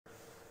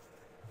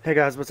Hey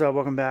guys, what's up?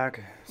 Welcome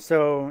back.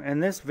 So in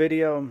this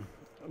video,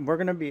 we're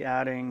going to be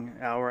adding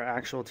our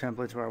actual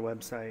template to our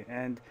website.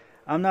 And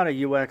I'm not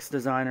a UX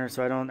designer,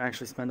 so I don't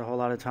actually spend a whole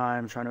lot of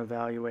time trying to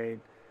evaluate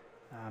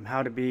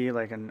how to be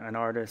like an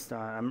artist.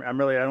 I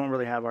don't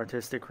really have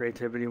artistic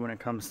creativity when it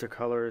comes to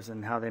colors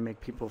and how they make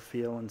people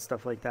feel and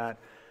stuff like that.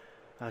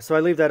 So I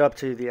leave that up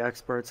to the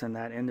experts in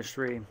that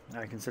industry.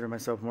 I consider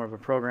myself more of a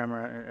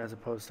programmer as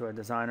opposed to a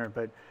designer,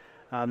 but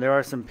there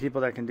are some people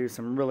that can do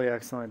some really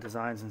excellent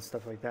designs and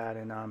stuff like that,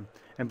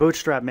 and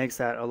Bootstrap makes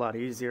that a lot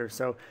easier.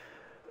 So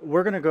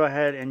we're going to go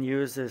ahead and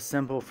use this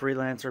simple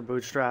freelancer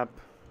Bootstrap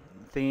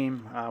theme,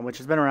 which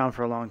has been around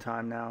for a long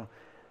time now.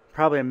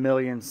 Probably a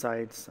million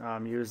sites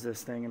use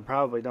this thing and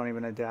probably don't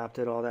even adapt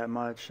it all that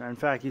much. In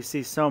fact, you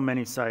see so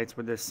many sites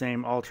with this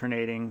same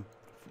alternating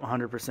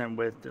 100%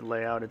 width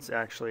layout. It's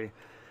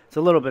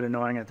a little bit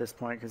annoying at this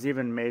point because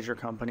even major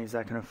companies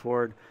that can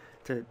afford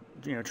to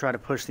try to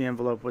push the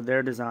envelope with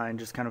their design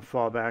just kind of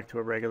fall back to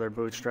a regular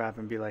Bootstrap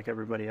and be like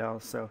everybody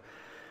else. So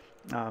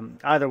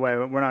either way,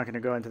 we're not going to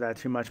go into that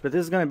too much, but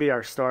this is going to be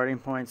our starting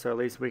point, so at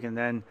least we can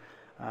then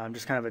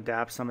just kind of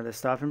adapt some of this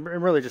stuff and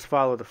really just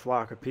follow the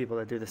flock of people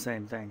that do the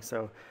same thing.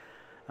 So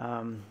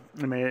I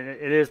mean,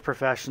 it is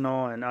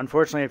professional, and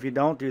unfortunately, if you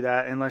don't do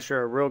that, unless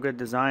you're a real good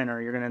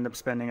designer, you're going to end up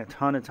spending a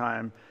ton of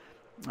time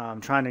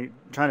trying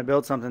to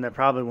build something that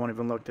probably won't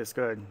even look this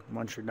good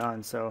once you're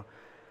done. So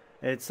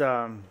it's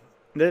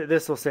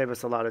this will save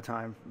us a lot of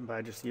time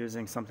by just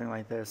using something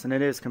like this, and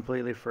it is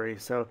completely free.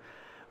 So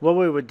what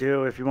we would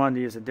do if you wanted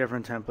to use a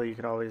different template, you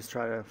could always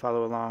try to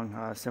follow along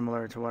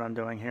similar to what I'm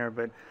doing here,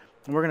 but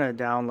we're going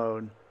to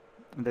download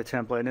the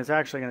template, and it's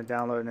actually going to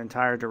download an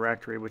entire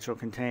directory which will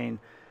contain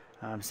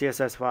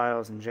CSS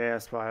files and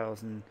JS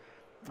files and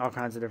all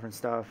kinds of different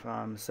stuff.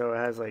 So it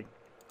has like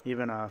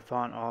even a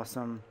font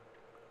awesome,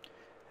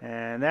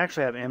 and they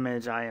actually have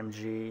image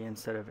img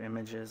instead of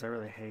images. I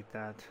really hate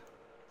that,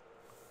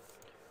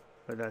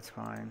 but that's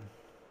fine.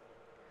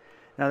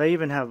 Now they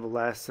even have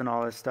less and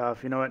all this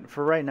stuff. You know what,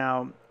 for right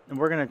now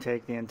we're going to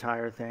take the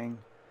entire thing,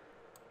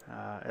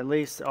 at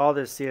least all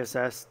this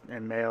CSS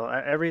and mail,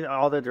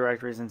 all the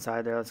directories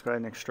inside there. Let's go ahead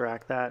and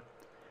extract that.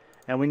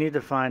 And we need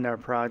to find our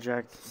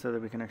project so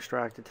that we can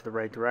extract it to the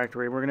right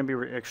directory. We're going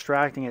to be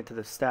extracting it to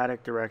the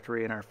static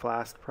directory in our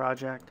Flask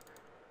project.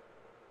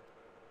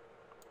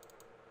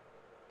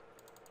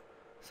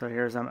 So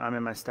here's, I'm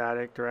in my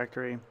static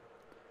directory.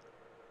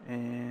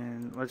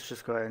 And let's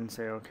just go ahead and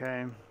say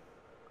OK.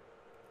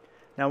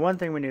 Now one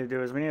thing we need to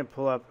do is we need to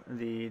pull up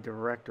the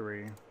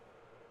directory.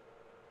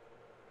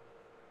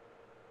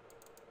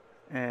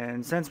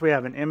 And since we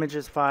have an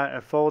images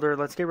folder,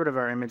 let's get rid of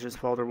our images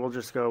folder. We'll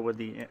just go with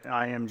the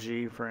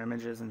img for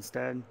images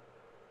instead.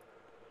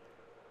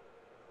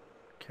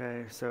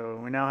 Okay, so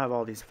we now have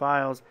all these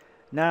files.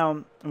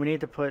 Now we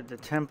need to put the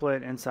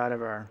template inside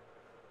of our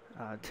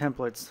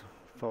templates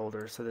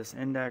folder. So this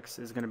index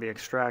is going to be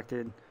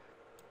extracted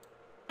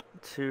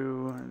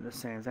to the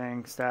same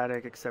thing,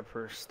 static, except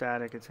for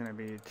static, it's going to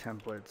be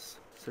templates.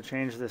 So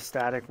change the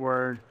static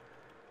word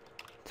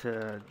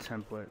to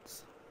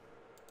templates.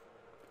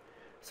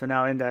 So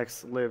now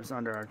index lives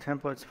under our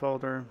templates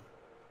folder.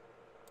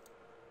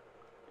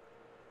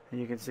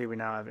 And you can see we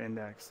now have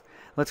index.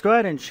 Let's go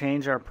ahead and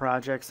change our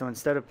project. So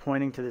instead of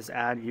pointing to this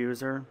add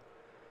user,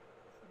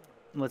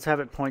 let's have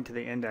it point to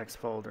the index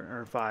folder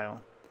or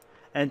file.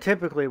 And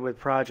typically with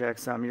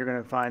projects, you're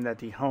going to find that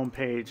the home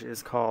page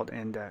is called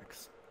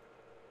index.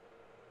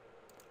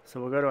 So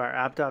we'll go to our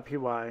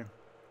app.py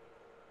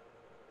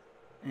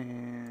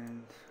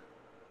and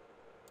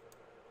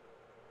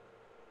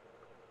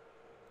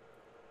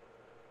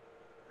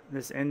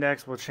this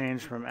index will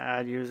change from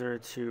add user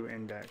to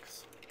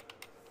index.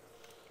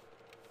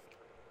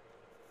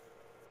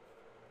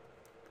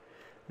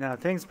 Now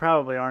things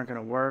probably aren't going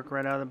to work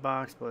right out of the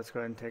box, but let's go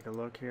ahead and take a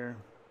look here.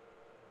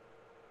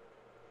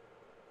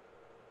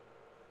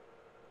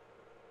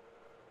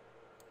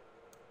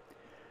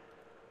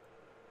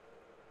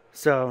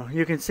 So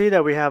you can see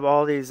that we have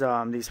all these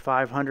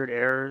 500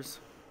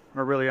 errors,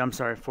 or really, I'm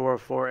sorry,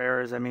 404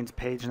 errors. That means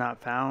page not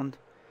found.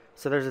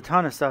 So there's a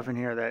ton of stuff in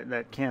here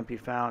that can't be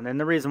found, and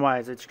the reason why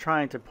is it's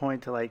trying to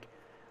point to like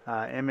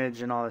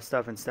image and all this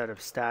stuff instead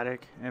of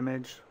static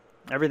image.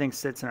 Everything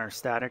sits in our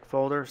static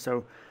folder,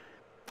 so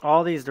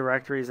all these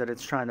directories that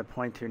it's trying to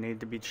point to need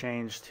to be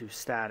changed to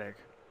static.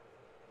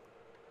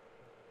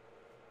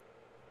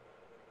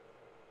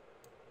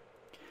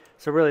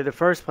 So really the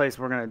first place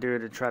we're going to do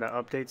to try to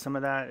update some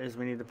of that is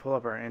we need to pull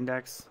up our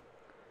index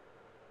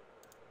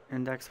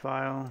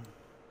file.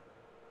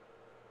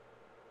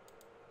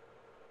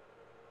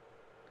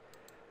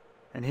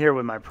 And here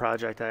with my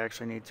project, I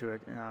actually need to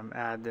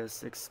add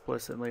this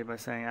explicitly by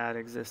saying add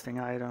existing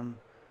item,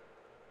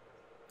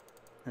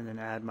 and then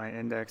add my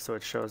index so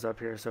it shows up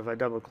here. So if I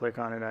double click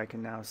on it, I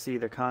can now see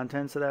the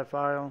contents of that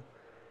file.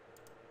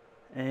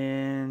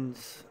 And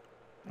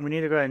we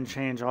need to go ahead and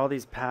change all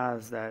these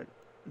paths that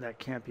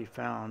can't be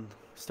found,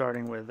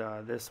 starting with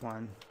this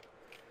one.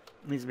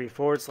 needs to be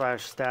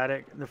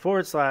 /static.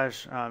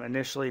 The /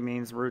 initially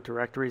means root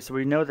directory, so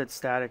we know that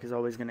static is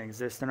always going to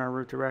exist in our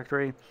root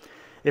directory.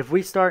 If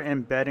we start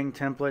embedding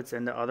templates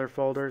into other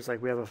folders,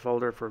 like we have a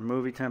folder for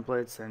movie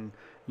templates and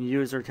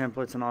user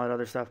templates and all that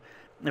other stuff,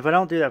 if I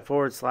don't do that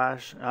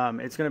 /,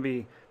 it's going to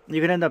be, you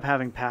can end up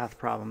having path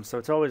problems. So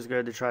it's always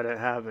good to try to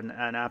have an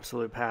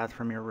absolute path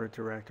from your root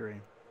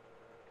directory.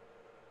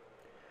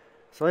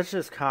 So let's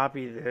just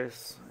copy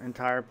this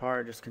entire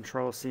part, just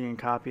Control-C and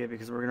copy it,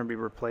 because we're going to be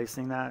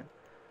replacing that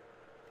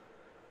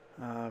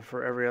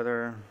for every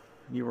other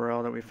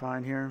URL that we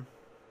find here.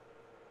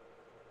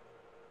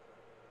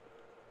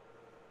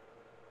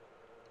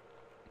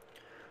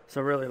 So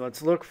really,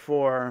 let's look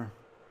for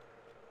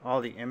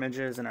all the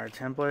images in our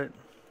template.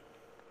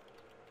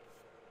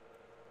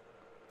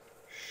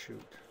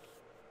 Shoot.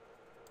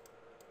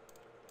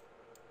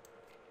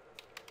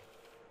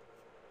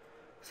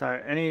 So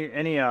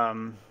any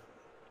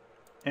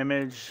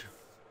image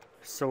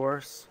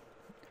source,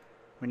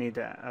 we need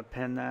to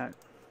append that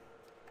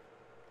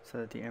so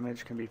that the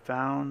image can be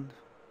found.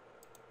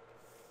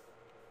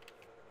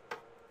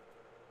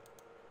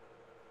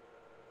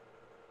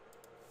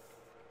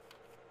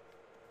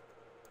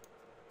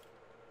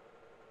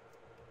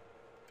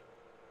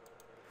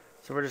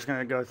 So we're just going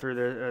to go through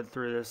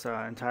this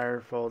entire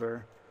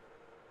folder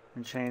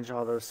and change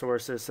all those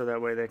sources so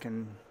that way they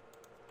can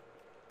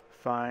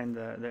find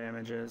the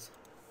images.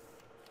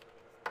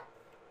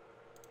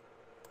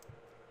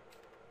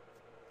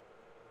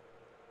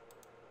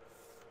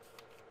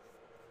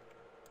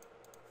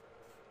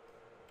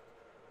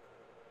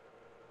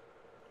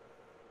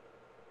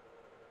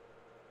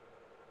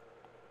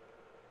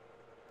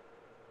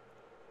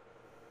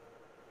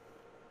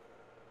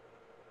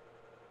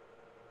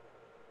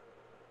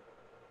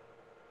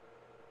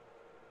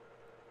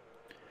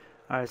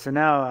 Alright, so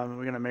now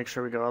we're going to make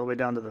sure we go all the way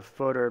down to the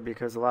footer,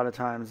 because a lot of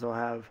times they'll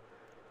have,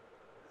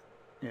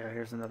 yeah,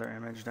 here's another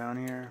image down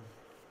here.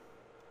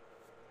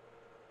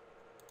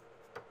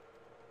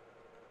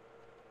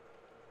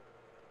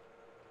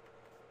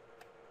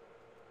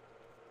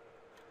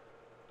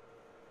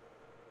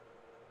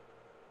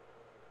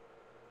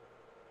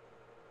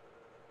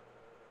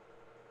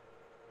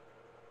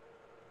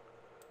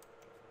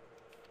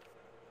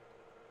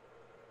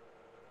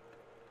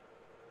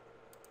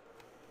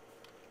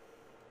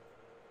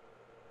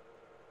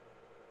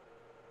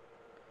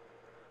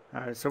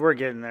 Alright, so we're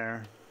getting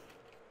there.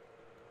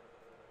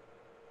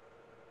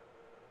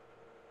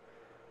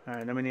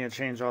 Alright, then we need to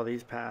change all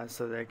these paths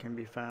so they can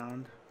be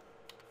found.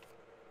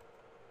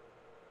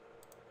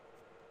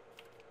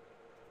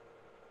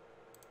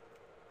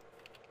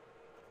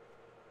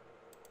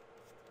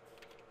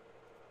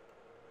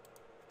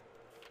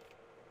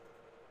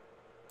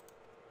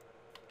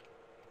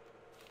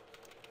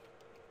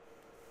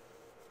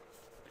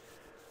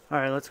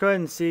 Alright, let's go ahead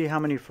and see how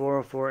many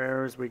 404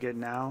 errors we get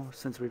now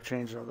since we've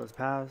changed all those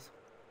paths.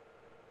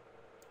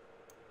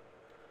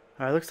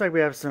 Alright, looks like we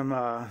have some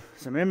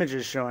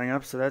images showing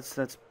up, so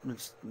that's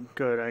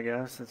good, I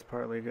guess. That's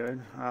partly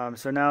good.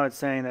 So now it's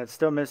saying that it's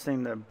still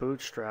missing the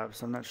Bootstrap,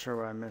 so I'm not sure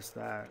where I missed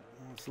that.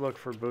 Let's look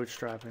for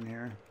Bootstrap in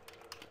here.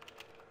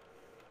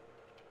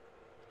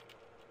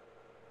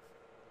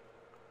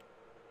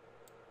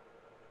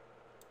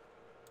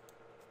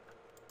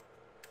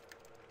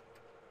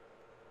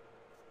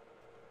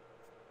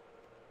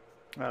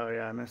 Oh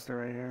yeah, I missed it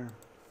right here.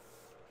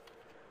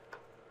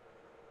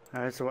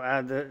 Alright, so we'll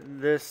add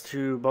this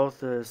to both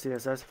the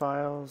CSS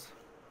files.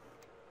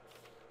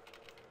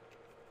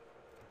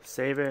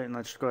 Save it, and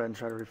let's go ahead and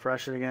try to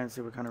refresh it again,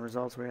 see what kind of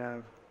results we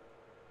have.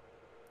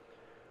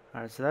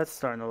 Alright, so that's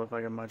starting to look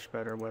like a much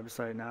better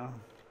website now.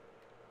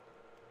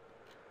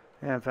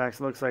 Yeah, in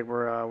fact, it looks like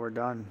we're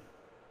done.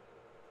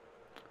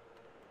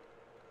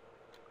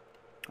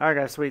 Alright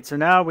guys, sweet. So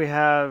now we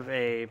have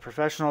a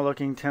professional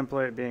looking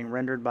template being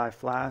rendered by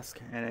Flask,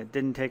 and it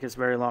didn't take us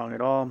very long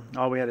at all.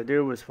 All we had to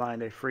do was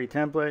find a free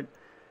template,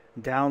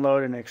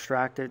 download and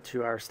extract it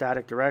to our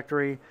static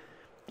directory,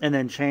 and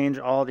then change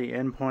all the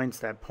endpoints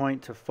that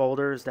point to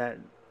folders that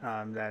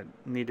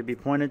need to be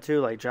pointed to,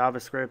 like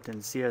JavaScript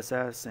and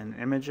CSS and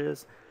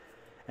images.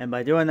 And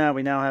by doing that,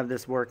 we now have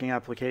this working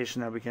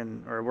application that we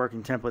can, or a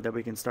working template that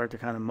we can start to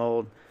kind of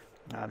mold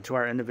to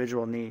our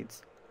individual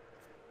needs.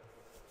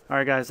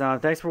 Alright guys,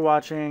 thanks for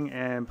watching,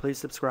 and please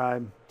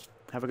subscribe.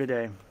 Have a good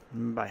day.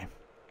 Bye.